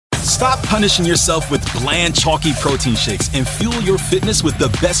Stop punishing yourself with bland, chalky protein shakes and fuel your fitness with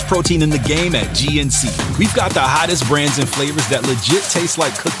the best protein in the game at GNC. We've got the hottest brands and flavors that legit taste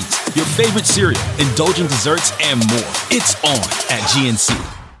like cookies, your favorite cereal, indulgent desserts, and more. It's on at GNC.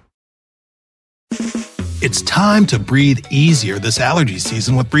 It's time to breathe easier this allergy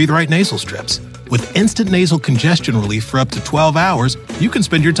season with Breathe Right nasal strips. With instant nasal congestion relief for up to 12 hours, you can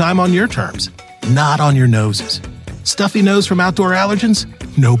spend your time on your terms, not on your noses. Stuffy nose from outdoor allergens?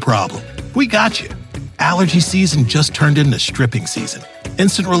 No problem. We got you. Allergy season just turned into stripping season.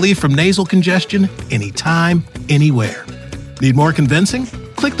 Instant relief from nasal congestion anytime, anywhere. Need more convincing?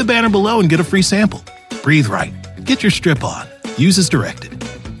 Click the banner below and get a free sample. Breathe Right. Get your strip on. Use as directed.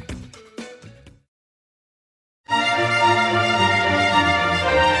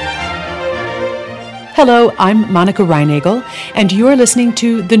 Hello, I'm Monica Reinagel, and you're listening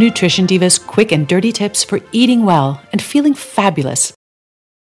to the Nutrition Divas quick and dirty tips for eating well and feeling fabulous.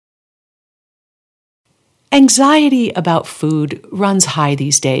 Anxiety about food runs high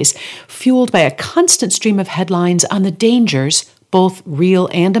these days, fueled by a constant stream of headlines on the dangers, both real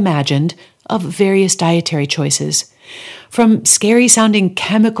and imagined, of various dietary choices. From scary-sounding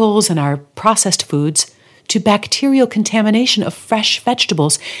chemicals in our processed foods to bacterial contamination of fresh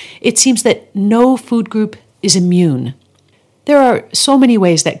vegetables, it seems that no food group is immune. There are so many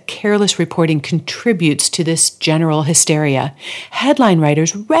ways that careless reporting contributes to this general hysteria. Headline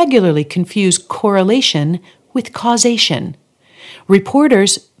writers regularly confuse correlation with causation.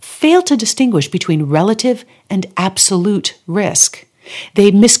 Reporters fail to distinguish between relative and absolute risk. They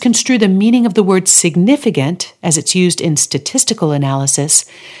misconstrue the meaning of the word significant, as it's used in statistical analysis,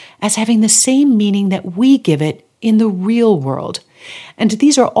 as having the same meaning that we give it in the real world. And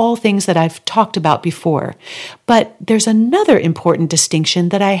these are all things that I've talked about before. But there's another important distinction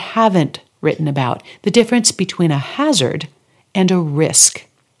that I haven't written about, the difference between a hazard and a risk.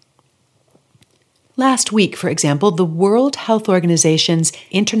 Last week, for example, the World Health Organization's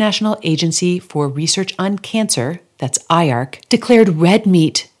International Agency for Research on Cancer, that's IARC, declared red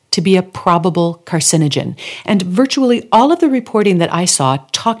meat to be a probable carcinogen. And virtually all of the reporting that I saw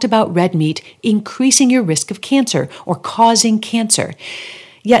talked about red meat increasing your risk of cancer or causing cancer.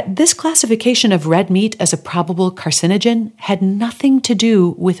 Yet this classification of red meat as a probable carcinogen had nothing to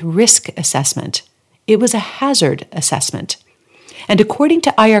do with risk assessment. It was a hazard assessment. And according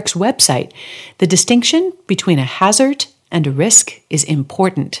to IARC's website, the distinction between a hazard and a risk is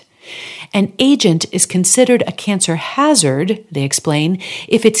important. An agent is considered a cancer hazard, they explain,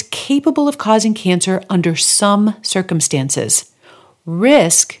 if it's capable of causing cancer under some circumstances.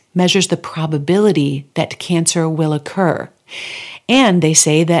 Risk measures the probability that cancer will occur. And they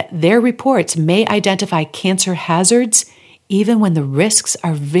say that their reports may identify cancer hazards even when the risks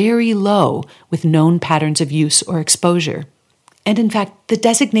are very low with known patterns of use or exposure. And in fact, the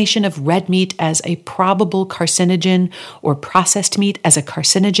designation of red meat as a probable carcinogen or processed meat as a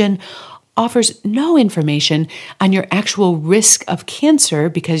carcinogen offers no information on your actual risk of cancer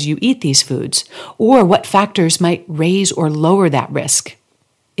because you eat these foods, or what factors might raise or lower that risk.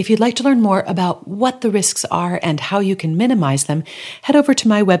 If you'd like to learn more about what the risks are and how you can minimize them, head over to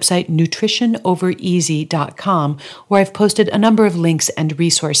my website, nutritionovereasy.com, where I've posted a number of links and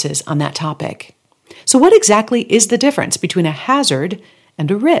resources on that topic. So what exactly is the difference between a hazard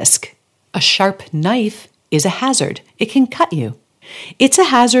and a risk? A sharp knife is a hazard. It can cut you. It's a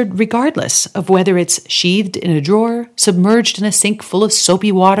hazard regardless of whether it's sheathed in a drawer, submerged in a sink full of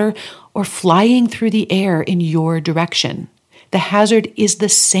soapy water, or flying through the air in your direction. The hazard is the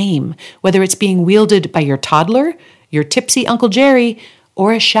same, whether it's being wielded by your toddler, your tipsy Uncle Jerry,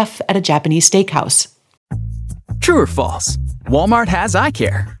 or a chef at a Japanese steakhouse. True or false? Walmart has eye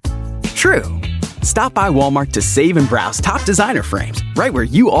care. True. Stop by Walmart to save and browse top designer frames right where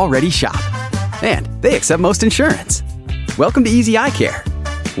you already shop. And they accept most insurance. Welcome to Easy Eye Care.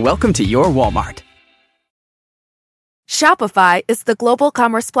 Welcome to your Walmart. Shopify is the global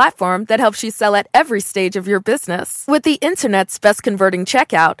commerce platform that helps you sell at every stage of your business. With the internet's best converting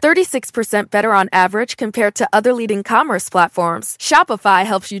checkout, 36% better on average compared to other leading commerce platforms, Shopify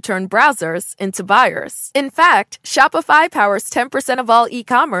helps you turn browsers into buyers. In fact, Shopify powers 10% of all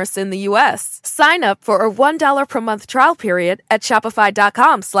e-commerce in the U.S. Sign up for a $1 per month trial period at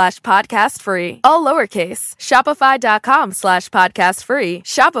shopify.com/podcastfree. All lowercase, shopify.com/podcastfree,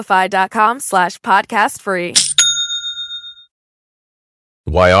 shopify.com/podcastfree.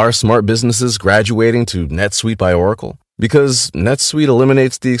 Why are smart businesses graduating to NetSuite by Oracle? Because NetSuite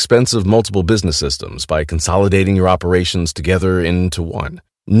eliminates the expense of multiple business systems by consolidating your operations together into one.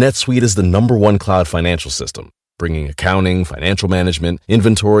 NetSuite is the #1 cloud financial system, bringing accounting, financial management,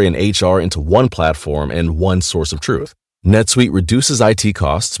 inventory, and HR into one platform and one source of truth. NetSuite reduces IT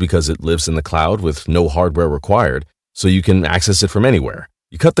costs because it lives in the cloud with no hardware required, so you can access it from anywhere.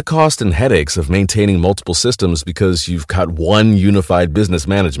 You cut the cost and headaches of maintaining multiple systems because you've got one unified business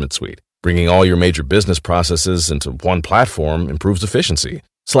management suite. Bringing all your major business processes into one platform improves efficiency,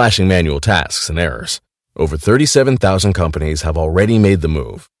 slashing manual tasks and errors. Over 37,000 companies have already made the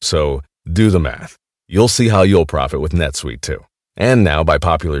move, so do the math. You'll see how you'll profit with NetSuite too. And now, by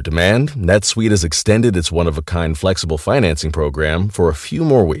popular demand, NetSuite has extended its one-of-a-kind flexible financing program for a few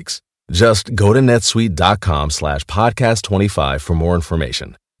more weeks. Just go to netsuite.com/podcast25 for more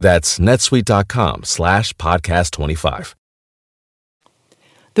information. That's netsuite.com/podcast25.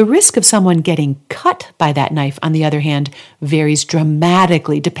 The risk of someone getting cut by that knife, on the other hand, varies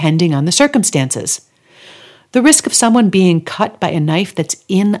dramatically depending on the circumstances. The risk of someone being cut by a knife that's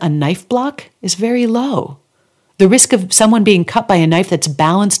in a knife block is very low. The risk of someone being cut by a knife that's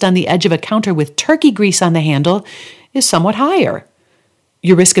balanced on the edge of a counter with turkey grease on the handle is somewhat higher.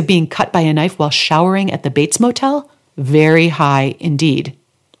 Your risk of being cut by a knife while showering at the Bates Motel? Very high indeed.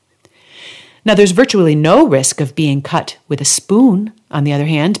 Now, there's virtually no risk of being cut with a spoon, on the other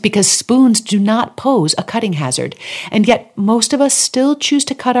hand, because spoons do not pose a cutting hazard, and yet most of us still choose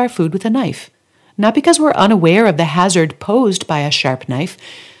to cut our food with a knife. Not because we're unaware of the hazard posed by a sharp knife,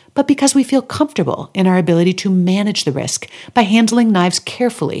 but because we feel comfortable in our ability to manage the risk by handling knives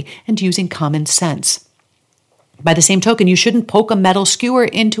carefully and using common sense. By the same token, you shouldn't poke a metal skewer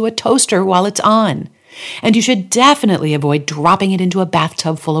into a toaster while it's on. And you should definitely avoid dropping it into a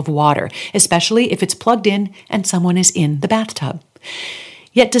bathtub full of water, especially if it's plugged in and someone is in the bathtub.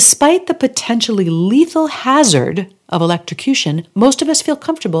 Yet despite the potentially lethal hazard of electrocution, most of us feel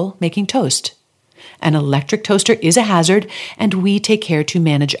comfortable making toast. An electric toaster is a hazard, and we take care to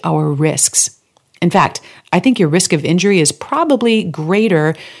manage our risks. In fact, I think your risk of injury is probably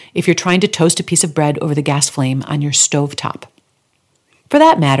greater if you're trying to toast a piece of bread over the gas flame on your stovetop. For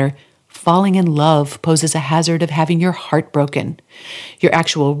that matter, falling in love poses a hazard of having your heart broken. Your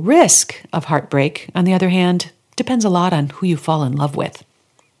actual risk of heartbreak, on the other hand, depends a lot on who you fall in love with.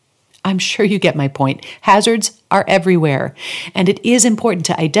 I'm sure you get my point. Hazards are everywhere, and it is important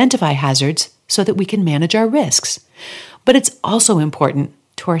to identify hazards so that we can manage our risks. But it's also important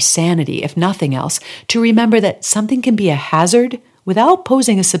to our sanity, if nothing else, to remember that something can be a hazard without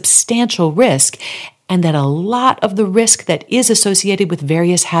posing a substantial risk, and that a lot of the risk that is associated with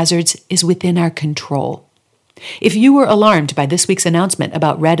various hazards is within our control. If you were alarmed by this week's announcement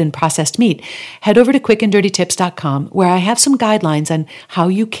about red and processed meat, head over to quickanddirtytips.com, where I have some guidelines on how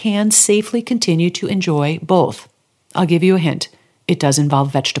you can safely continue to enjoy both. I'll give you a hint. It does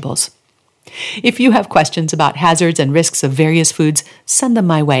involve vegetables. If you have questions about hazards and risks of various foods, send them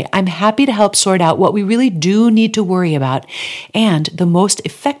my way. I'm happy to help sort out what we really do need to worry about and the most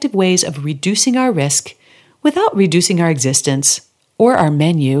effective ways of reducing our risk without reducing our existence or our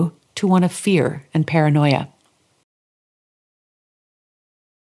menu to one of fear and paranoia.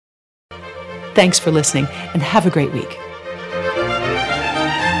 Thanks for listening, and have a great week.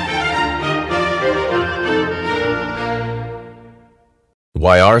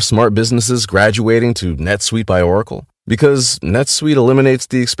 Why are smart businesses graduating to NetSuite by Oracle? Because NetSuite eliminates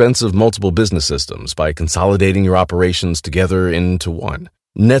the expense of multiple business systems by consolidating your operations together into one.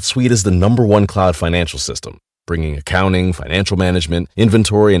 NetSuite is the #1 cloud financial system, bringing accounting, financial management,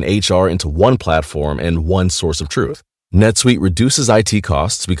 inventory, and HR into one platform and one source of truth. NetSuite reduces IT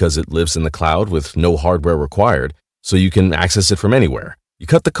costs because it lives in the cloud with no hardware required, so you can access it from anywhere. You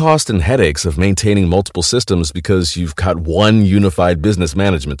cut the cost and headaches of maintaining multiple systems because you've got one unified business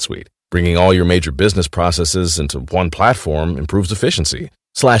management suite. Bringing all your major business processes into one platform improves efficiency,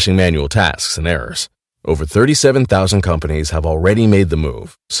 slashing manual tasks and errors. Over 37,000 companies have already made the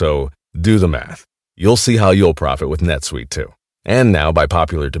move, so do the math. You'll see how you'll profit with NetSuite too. And now, by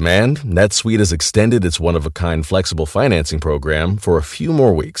popular demand, NetSuite has extended its one-of-a-kind flexible financing program for a few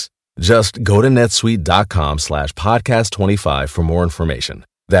more weeks. Just go to netsuite.com/podcast25 for more information.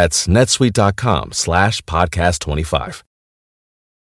 That's netsuite.com/podcast25.